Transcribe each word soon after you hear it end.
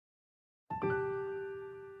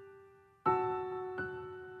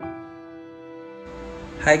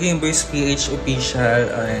Hi Gameboys PH official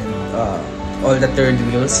and all the third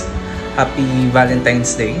wheels. Happy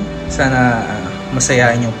Valentine's Day. Sana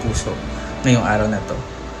masayahin yung puso ngayong araw na to.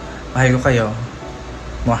 Mahal ko kayo.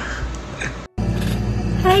 Mwah!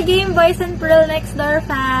 Hi Gameboys and Pearl Next Door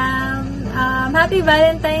fam! Happy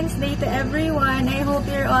Valentine's Day to everyone. I hope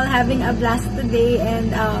you're all having a blast today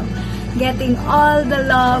and getting all the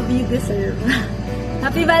love you deserve.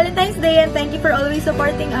 Happy Valentine's Day and thank you for always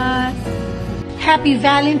supporting us. Happy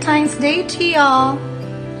Valentine's Day to y'all.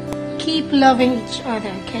 Keep loving each other,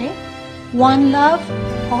 okay? One love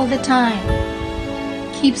all the time.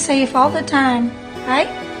 Keep safe all the time, right?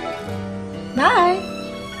 Bye!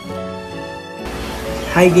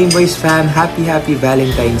 Hi Gameboys fam! Happy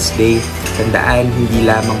Valentine's Day! Tandaan, hindi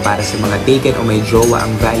lamang para sa mga taken o may jowa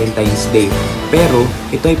ang Valentine's Day. Pero,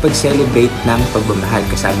 ito ay pag-celebrate ng pagmamahal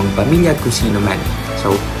kasamang pamilya at kung sino man.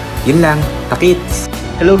 So, yun lang. Takits!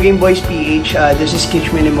 Hello Gameboys PH, this is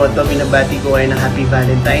Kych Minemoto. Binabati ko kayo ng Happy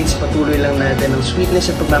Valentine's. Patuloy lang natin ang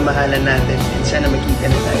sweetness at pagmamahalan natin and sana makita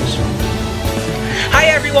na tayo soon.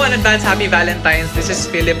 Hi everyone! Advance Happy Valentine's! This is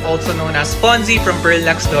Phillip, also known as Fonzy from Pearl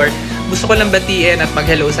Next Door. Gusto ko lang batiin at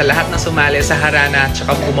mag-hello sa lahat na sumali sa harana at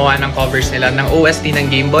saka gumawa ng covers nila ng OST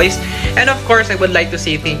ng Gameboys. And of course, I would like to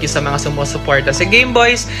say thank you sa mga sumusuporta sa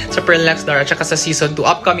Gameboys, sa Pearl Next Door at saka sa Season 2,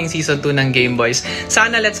 upcoming Season 2 ng Gameboys.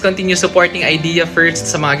 Sana let's continue supporting Idea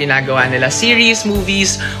first sa mga ginagawa nila, series,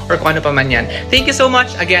 movies, or kung ano pa man yan. Thank you so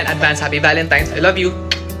much. Again, Advance Happy Valentine's. I love you!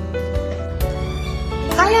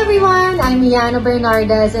 Hi everyone, I'm Iana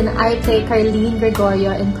Bernardez and I play Karleen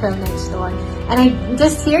Gregorio in Pearl Next Door. And I'm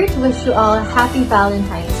just here to wish you all a happy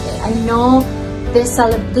Valentine's Day. I know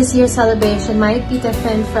this year's celebration might be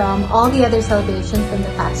different from all the other celebrations from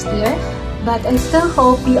the past year, but I still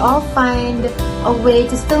hope we all find a way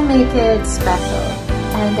to still make it special.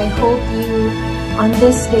 And I hope you on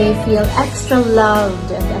this day feel extra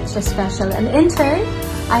loved and extra special. And in turn,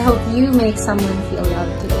 I hope you make someone feel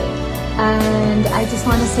loved today. And I just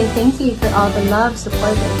want to say thank you for all the love,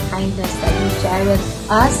 support, and kindness that you share with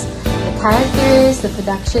us, the characters, the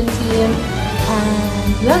production team,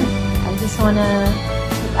 and yun,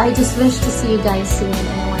 I just wish to see you guys soon, and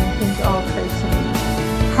I want to thank you all personally.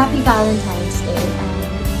 Happy Valentine's Day,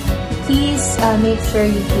 and please make sure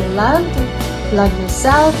you feel loved, love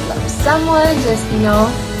yourself, love someone, just,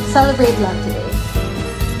 celebrate love today.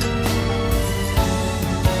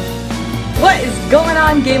 What is going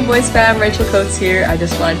on, Gameboys fam? Rachel Coates here. I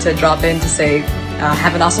just wanted to drop in to say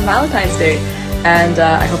have an awesome Valentine's Day. And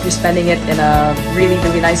I hope you're spending it in a really,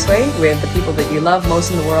 really nice way with the people that you love most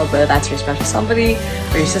in the world, whether that's your special somebody,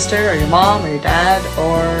 or your sister, or your mom, or your dad,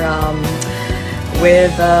 or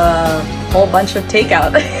with a whole bunch of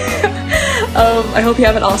takeout. I hope you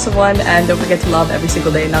have an awesome one, and don't forget to love every single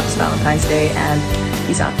day, not just Valentine's Day, and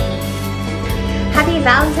peace out. Happy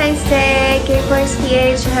Valentine's Day, Gameboys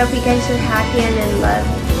PH. I hope you guys are happy and in love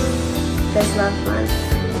this love month.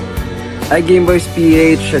 Hi Gameboys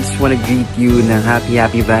PH, I just want to greet you ng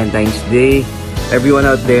happy Valentine's Day. Everyone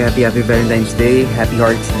out there, happy Valentine's Day, happy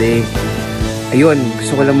Hearts Day. Ayun,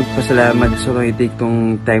 gusto ko lang magpasalamat. Gusto ko i-take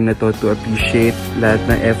tong time na to appreciate lahat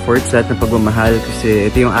ng efforts, lahat ng pagmamahal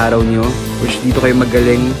kasi ito yung araw nyo, which dito kayo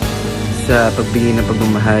magaling sa pagbigay ng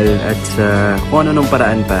pagmamahal at sa kung ano nung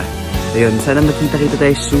paraan pa. Ayun, sana makita-kita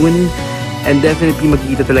tayo soon and definitely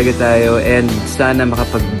magkita talaga tayo and sana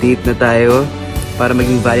makapag-date na tayo para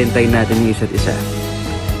maging Valentine natin yung isa't isa.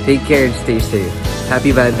 Take care and stay safe.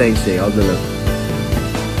 Happy Valentine's Day. All the love.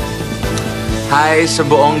 Hi sa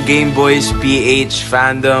buong Gameboys PH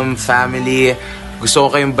fandom family.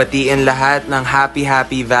 Gusto ko kayong batiin lahat ng happy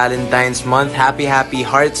Valentine's month. Happy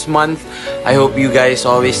Hearts month. I hope you guys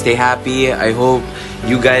always stay happy. I hope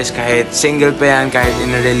you guys kahit single pa yan, kahit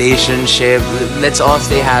in a relationship, let's all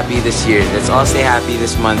stay happy this year. Let's all stay happy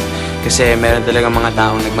this month. Kasi meron talagang mga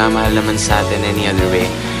taong nagmamahal naman sa atin any other way.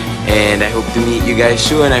 And I hope to meet you guys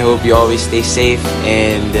soon. I hope you always stay safe.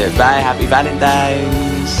 And bye! Happy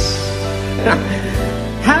Valentine's!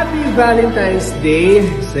 Happy Valentine's Day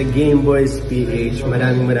sa Gameboys PH.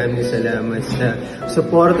 Maraming salamat sa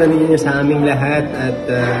suporta ninyo sa aming lahat. At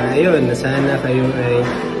ayun, sana kayo ay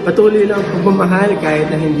patuloy lang pagmamahal kahit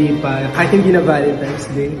hindi na Valentine's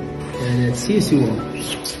Day. And see you soon.